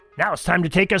Now it's time to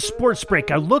take a sports break,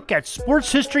 a look at sports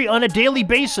history on a daily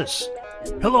basis.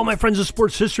 Hello, my friends of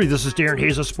sports history. This is Darren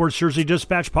Hayes of Sports Jersey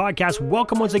Dispatch Podcast.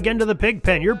 Welcome once again to the Pig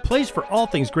Pen, your place for all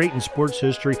things great in sports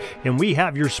history. And we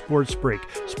have your sports break,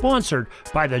 sponsored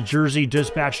by the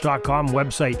JerseyDispatch.com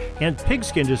website and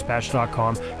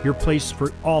PigskinDispatch.com, your place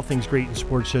for all things great in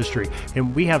sports history.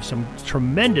 And we have some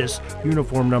tremendous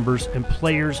uniform numbers and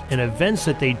players and events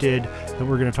that they did that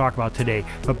we're going to talk about today.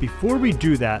 But before we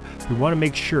do that, we want to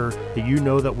make sure that you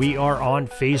know that we are on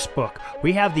Facebook.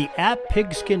 We have the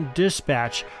 @PigskinDispatch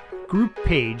group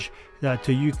page that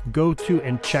you can go to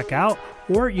and check out,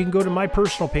 or you can go to my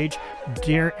personal page,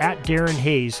 @Darren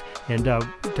Hayes, and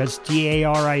that's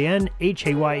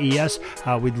DARINHAYES.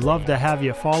 We'd love to have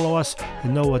you follow us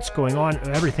and know what's going on.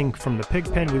 Everything from the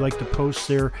Pig Pen, we like to post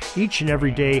there each and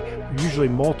every day, usually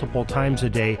multiple times a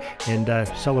day, and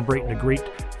celebrating the great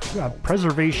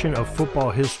preservation of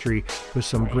football history with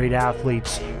some great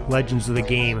athletes, legends of the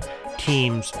game,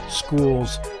 teams,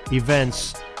 schools,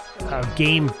 events,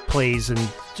 game plays, and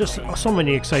just so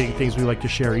many exciting things we like to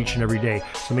share each and every day.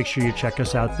 So make sure you check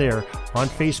us out there on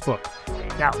Facebook.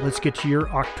 Now, let's get to your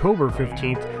October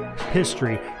 15th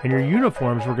history. And your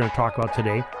uniforms we're going to talk about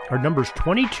today are numbers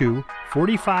 22,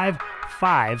 45,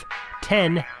 5,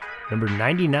 10, number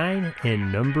 99,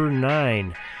 and number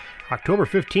 9. October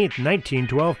 15th,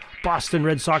 1912, Boston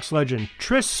Red Sox legend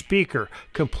Tris Speaker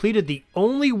completed the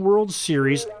only World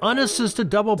Series unassisted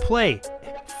double play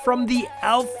from the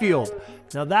outfield.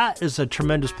 Now that is a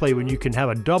tremendous play when you can have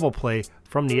a double play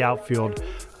from the outfield.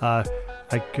 I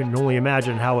can only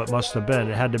imagine how it must have been.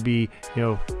 It had to be,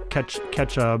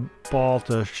 catch a ball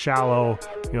to shallow,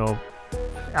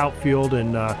 outfield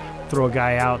and throw a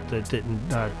guy out that didn't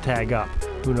tag up.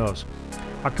 Who knows?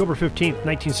 October 15th,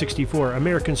 1964,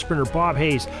 American sprinter Bob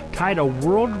Hayes tied a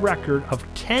world record of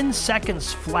 10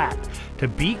 seconds flat to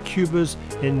beat Cuba's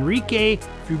Enrique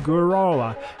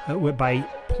Figueroa by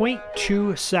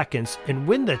 0.2 seconds and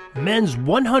win the men's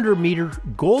 100-meter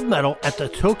gold medal at the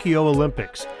Tokyo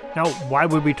Olympics. Now, why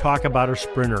would we talk about a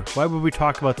sprinter? Why would we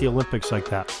talk about the Olympics like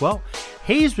that? Well,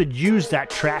 Hayes would use that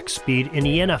track speed in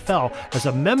the NFL as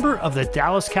a member of the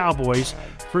Dallas Cowboys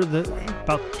for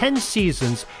about 10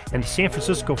 seasons and the San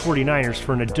Francisco 49ers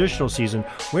for an additional season,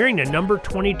 wearing the number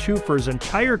 22 for his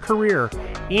entire career,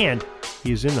 and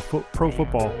he is in the Pro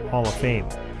Football Hall of Fame.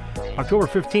 October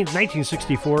 15th,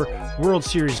 1964, World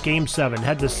Series Game 7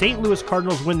 had the St. Louis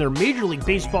Cardinals win their Major League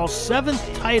Baseball's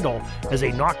 7th title as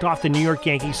they knocked off the New York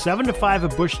Yankees 7-5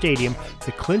 at Busch Stadium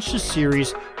to clinch the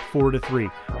series 4-3.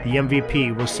 The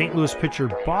MVP was St. Louis pitcher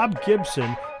Bob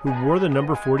Gibson, who wore the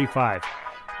number 45.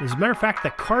 As a matter of fact,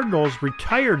 the Cardinals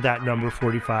retired that number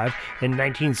 45 in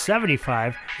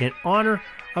 1975 in honor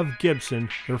of Gibson,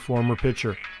 their former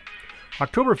pitcher.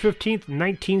 October 15th,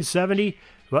 1970,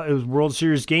 well, it was World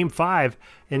Series Game 5,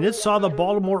 and it saw the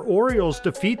Baltimore Orioles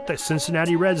defeat the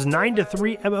Cincinnati Reds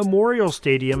 9-3 at Memorial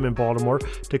Stadium in Baltimore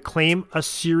to claim a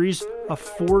series of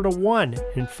 4-1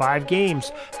 in 5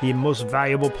 games. The most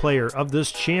valuable player of this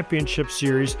championship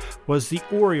series was the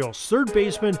Orioles' third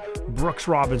baseman, Brooks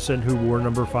Robinson, who wore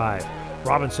number 5.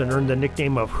 Robinson earned the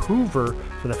nickname of Hoover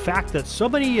for the fact that so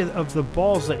many of the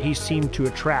balls that he seemed to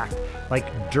attract,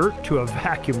 like dirt to a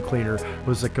vacuum cleaner,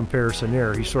 was the comparison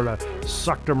there. He sort of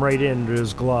sucked them right into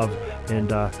his glove and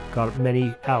got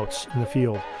many outs in the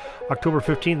field. October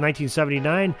 15,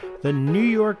 1979, the New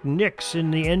York Knicks in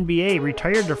the NBA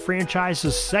retired the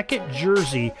franchise's second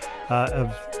jersey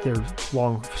of their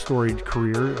long storied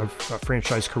career,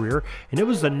 franchise career, and it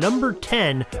was the number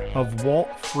 10 of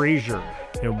Walt Frazier.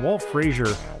 And Walt Frazier,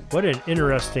 what an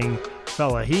interesting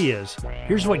fella he is.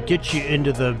 Here's what gets you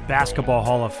into the Basketball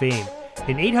Hall of Fame.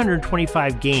 In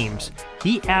 825 games,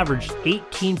 he averaged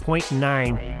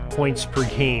 18.9 points per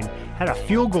game, had a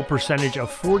field goal percentage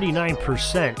of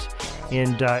 49%,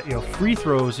 and free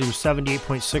throws, he was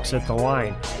 78.6 at the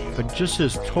line. But just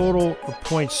his total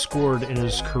points scored in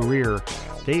his career,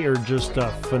 they are just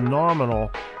phenomenal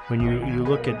when you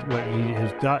look at what he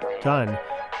has done.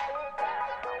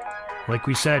 Like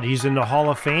we said, he's in the Hall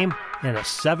of Fame and a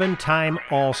 7-time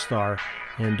All-Star,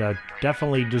 and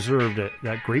definitely deserved it.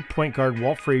 That great point guard,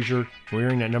 Walt Frazier,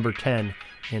 wearing that number 10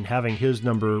 and having his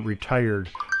number retired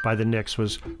by the Knicks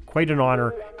was quite an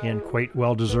honor and quite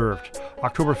well deserved.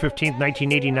 October 15th,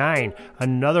 1989,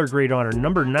 another great honor.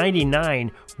 Number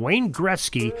 99, Wayne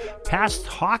Gretzky, passed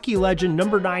hockey legend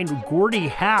number 9, Gordie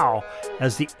Howe,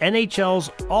 as the NHL's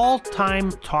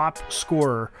all-time top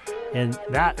scorer. And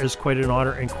that is quite an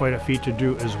honor and quite a feat to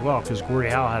do as well, because Gordie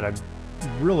Howe had a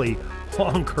really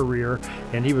long career,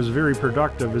 and he was very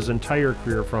productive his entire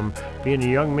career, from being a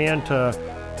young man to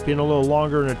being a little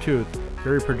longer in the tooth.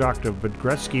 very productive. But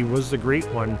Gretzky was the great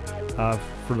one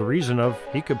for the reason of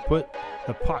he could put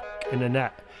the puck in the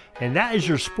net. And that is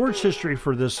your sports history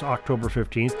for this October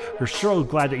 15th. We're so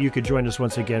glad that you could join us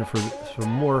once again for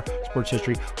more sports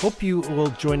history. Hope you will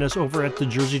join us over at the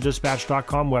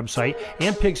JerseyDispatch.com website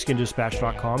and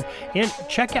PigskinDispatch.com. And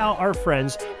check out our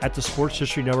friends at the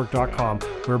SportsHistoryNetwork.com,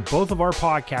 where both of our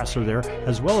podcasts are there,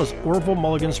 as well as Orville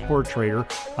Mulligan Sports Trader,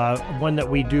 one that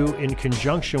we do in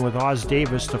conjunction with Oz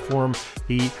Davis to form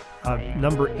the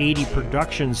number 80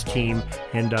 Productions team,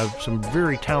 and some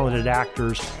very talented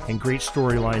actors and great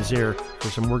storylines there for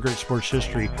some more great sports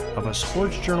history of a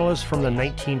sports journalist from the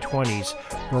 1920s,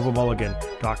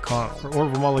 OrvilleMulligan.com, or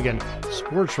Orville Mulligan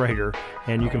sports writer,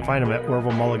 and you can find him at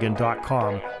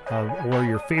OrvilleMulligan.com, or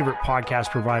your favorite podcast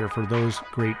provider for those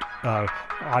great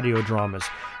audio dramas.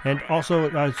 And also,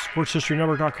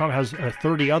 SportsHistoryNetwork.com has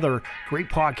 30 other great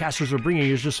podcasters that are bringing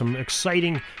you just some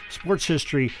exciting sports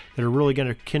history that are really going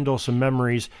to kindle some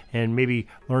memories and maybe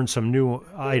learn some new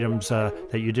items that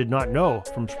you did not know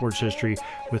from sports history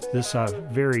with this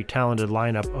very talented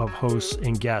lineup of hosts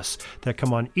and guests that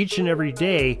come on each and every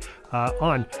day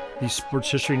on the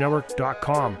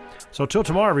SportsHistoryNetwork.com. So till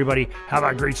tomorrow, everybody, have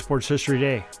a great sports history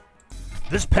day.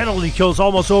 This penalty kill is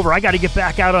almost over. I got to get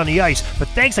back out on the ice. But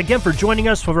thanks again for joining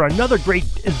us for another great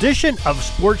edition of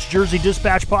Sports Jersey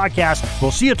Dispatch Podcast.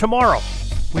 We'll see you tomorrow.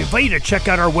 We invite you to check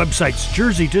out our websites,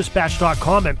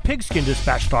 JerseyDispatch.com and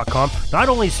PigskinDispatch.com. Not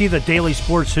only see the daily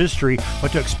sports history,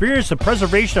 but to experience the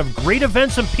preservation of great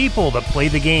events and people that play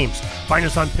the games. Find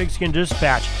us on Pigskin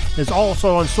Dispatch. It's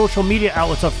also on social media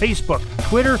outlets of Facebook,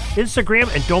 Twitter, Instagram,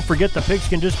 and don't forget the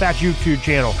Pigskin Dispatch YouTube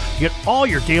channel. You get all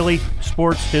your daily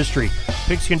sports history.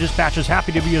 Pigskin Dispatch is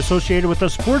happy to be associated with the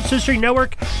Sports History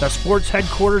Network, the sports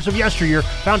headquarters of yesteryear,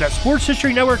 found at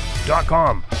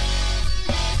SportsHistoryNetwork.com.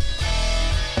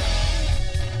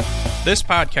 This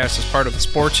podcast is part of the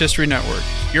Sports History Network,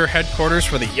 your headquarters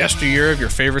for the yesteryear of your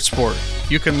favorite sport.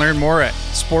 You can learn more at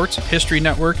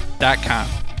SportsHistoryNetwork.com.